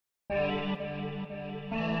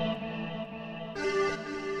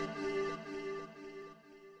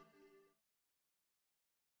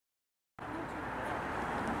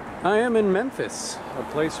I am in Memphis, a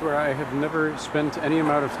place where I have never spent any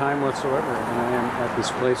amount of time whatsoever, and I am at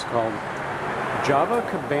this place called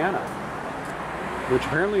Cabana, which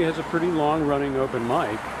apparently has a pretty long-running open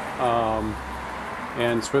mic,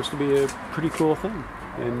 and it's supposed to be a pretty cool thing.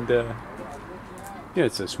 And yeah,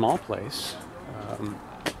 it's a small place,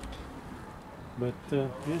 but yeah,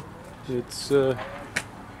 it's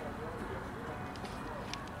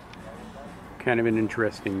kind of an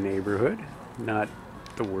interesting neighborhood. Not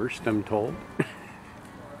the worst, I'm told.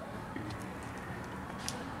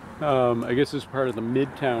 I guess it's part of the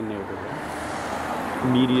Midtown neighborhood.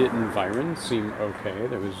 Immediate environs seem okay.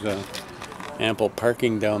 There was ample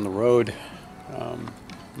parking down the road. And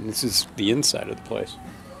this is the inside of the place.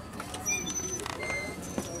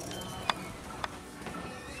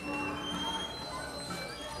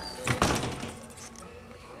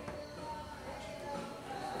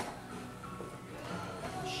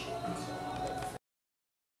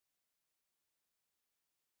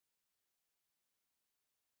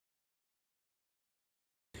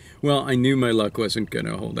 Well, I knew my luck wasn't going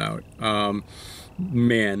to hold out.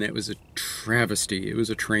 Man, it was a travesty. It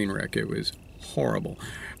was a train wreck. It was horrible.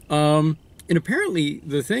 And apparently,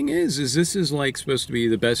 the thing is this is like supposed to be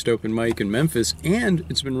the best open mic in Memphis, and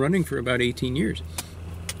it's been running for about 18 years.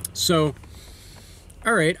 So,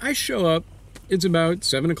 all right, I show up. It's about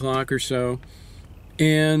 7 o'clock or so,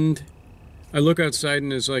 and I look outside,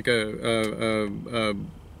 and there's like a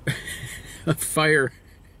fire.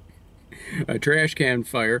 A trash can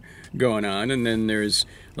fire going on, and then there's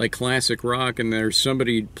like classic rock, and there's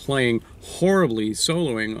somebody playing horribly,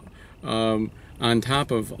 soloing on top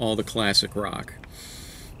of all the classic rock.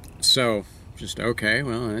 So just okay,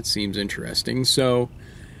 well, that seems interesting. So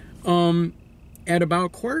at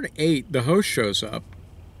about 7:45 the host shows up,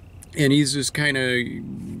 and he's this kind of,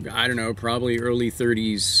 I don't know, probably early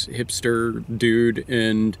 30s hipster dude,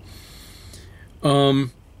 and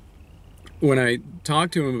when I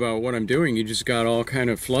talked to him about what I'm doing, he just got all kind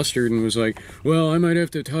of flustered and was like, well, I might have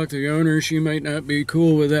to talk to the owner. She might not be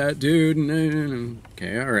cool with that, dude. And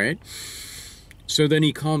okay, all right. So then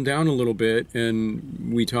he calmed down a little bit,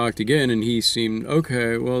 and we talked again, and he seemed,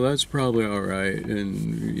 okay, well, that's probably all right.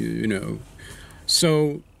 And, you know,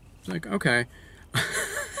 so it's like, okay.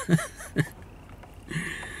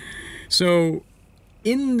 So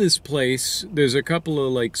in this place, there's a couple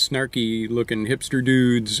of like snarky looking hipster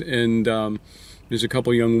dudes, and there's a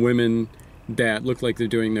couple young women that look like they're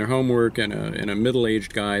doing their homework, and a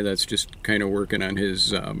middle-aged guy that's just kind of working on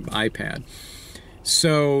his iPad.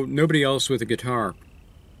 So nobody else with a guitar.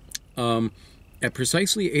 At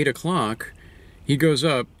precisely 8 o'clock, he goes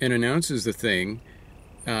up and announces the thing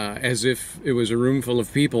as if it was a room full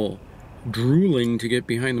of people drooling to get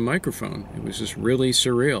behind the microphone. It was just really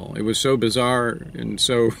surreal. It was so bizarre and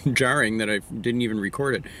so jarring that I didn't even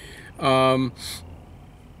record it. And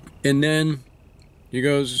then he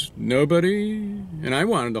goes, nobody? And I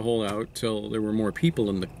wanted to hold out till there were more people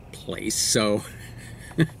in the place, so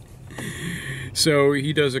so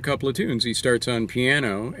he does a couple of tunes. He starts on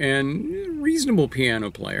piano, and reasonable piano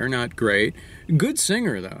player, not great. Good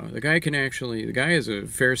singer, though. The guy has a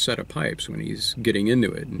fair set of pipes when he's getting into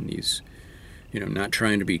it, and he's, you know, not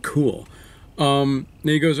trying to be cool. Then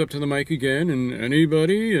he goes up to the mic again, and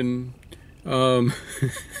anybody, and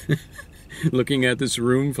looking at this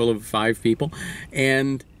room full of 5 people,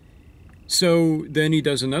 and so then he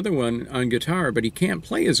does another one on guitar, but he can't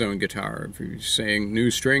play his own guitar. If he's saying new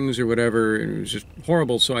strings or whatever, and it was just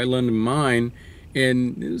horrible, so I lent him mine,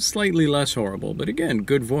 and it was slightly less horrible, but again,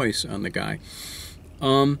 good voice on the guy.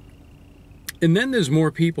 And then there's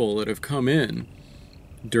more people that have come in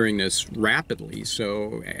during this rapidly,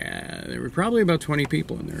 so there were probably about 20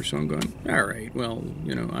 people in there, so I'm going, all right, well,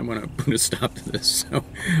 you know, I want to put a stop to this, so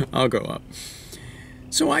I'll go up.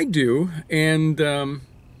 So I do, and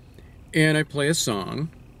I play a song,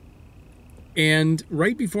 and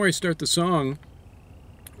right before I start the song,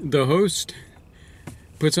 the host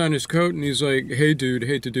puts on his coat, and he's like, hey dude,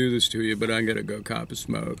 hate to do this to you, but I gotta go cop a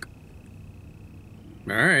smoke.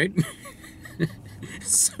 All right.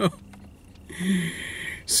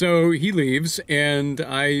 So he leaves, and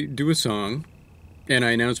I do a song, and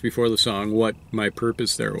I announce before the song what my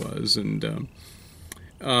purpose there was, and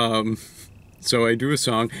so I do a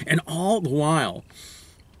song, and all the while,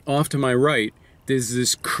 off to my right, there's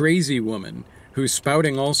this crazy woman who's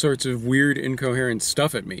spouting all sorts of weird, incoherent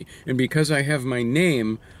stuff at me, and because I have my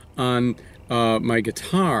name on my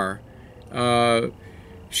guitar,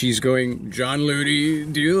 she's going, John Ludi,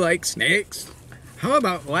 do you like snakes? How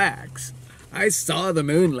about wax? I saw the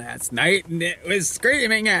moon last night and it was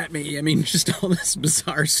screaming at me. I mean, just all this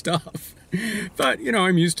bizarre stuff. But, you know,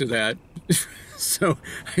 I'm used to that. So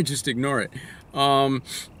I just ignore it.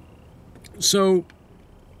 So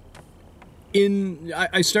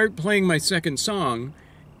I start playing my second song,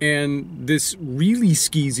 and this really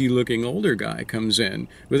skeezy looking older guy comes in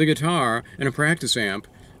with a guitar and a practice amp,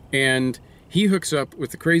 and he hooks up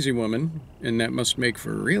with the crazy woman, and that must make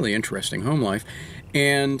for a really interesting home life.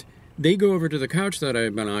 And they go over to the couch that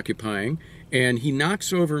I've been occupying, and he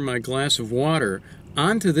knocks over my glass of water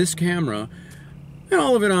onto this camera and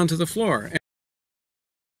all of it onto the floor.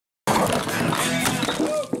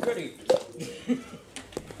 Oh, goody.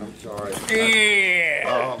 I'm sorry. Yeah.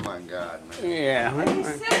 Oh my God, man. Yeah. You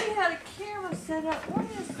said you had a camera set up. What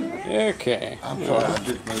is this? Okay. I'm sorry, I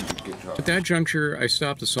just moved the guitar. At that juncture, I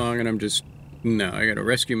stopped the song and I'm just, no, I gotta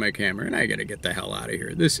rescue my camera and I gotta get the hell out of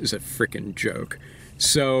here. This is a freaking joke.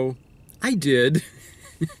 So I did.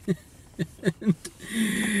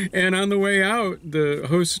 And on the way out, the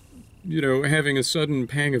host, you know, having a sudden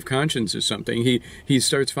pang of conscience or something, he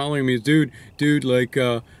starts following me. Dude,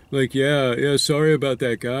 yeah, sorry about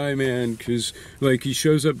that guy, man, because, like, he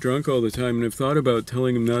shows up drunk all the time, and I've thought about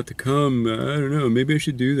telling him not to come. I don't know, maybe I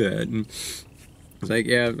should do that. And I was like,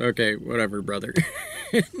 yeah, okay, whatever, brother.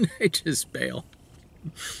 And I just bail.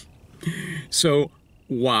 So,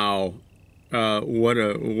 wow. What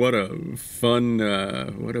a fun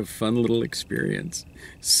little experience.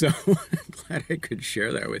 So I'm glad I could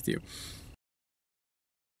share that with you.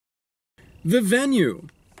 The venue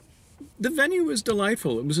was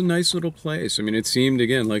delightful. It was a nice little place. I mean, it seemed,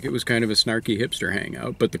 again, like it was kind of a snarky hipster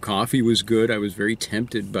hangout, but the coffee was good. I was very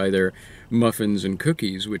tempted by their muffins and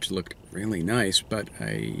cookies, which looked really nice, but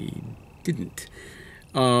I didn't.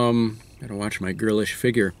 Gotta watch my girlish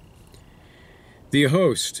figure. The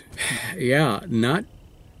host, yeah, not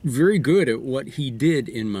very good at what he did,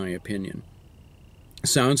 in my opinion.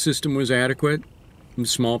 Sound system was adequate.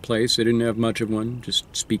 Small place. They didn't have much of one.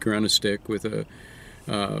 Just speaker on a stick with a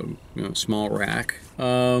small rack.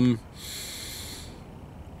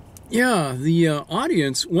 Yeah, the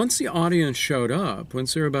audience, once the audience showed up,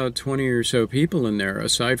 once there were about 20 or so people in there,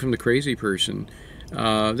 aside from the crazy person,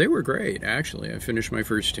 they were great, actually. I finished my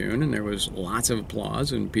first tune, and there was lots of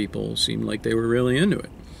applause, and people seemed like they were really into it.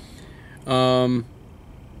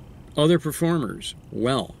 Other performers,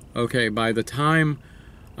 well, okay, by the time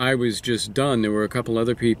I was just done, there were a couple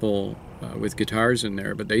other people with guitars in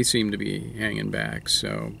there, but they seemed to be hanging back,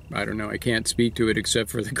 so I don't know. I can't speak to it except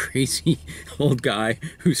for the crazy old guy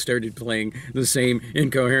who started playing the same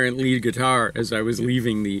incoherent lead guitar as I was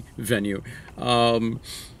leaving the venue.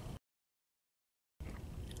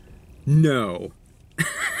 No.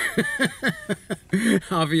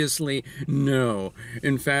 Obviously, no.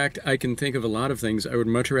 In fact, I can think of a lot of things I would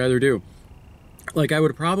much rather do. Like, I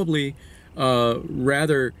would probably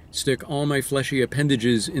rather stick all my fleshy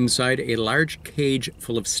appendages inside a large cage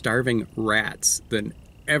full of starving rats than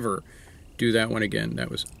ever do that one again. That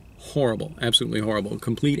was horrible, absolutely horrible.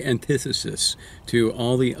 Complete antithesis to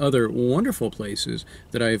all the other wonderful places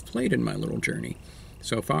that I have played in my little journey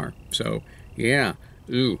so far. So, yeah.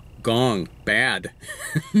 Ooh, gong, bad,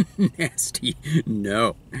 nasty,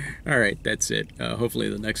 no. All right, that's it. Hopefully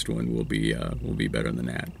the next one will be better than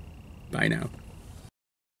that. Bye now.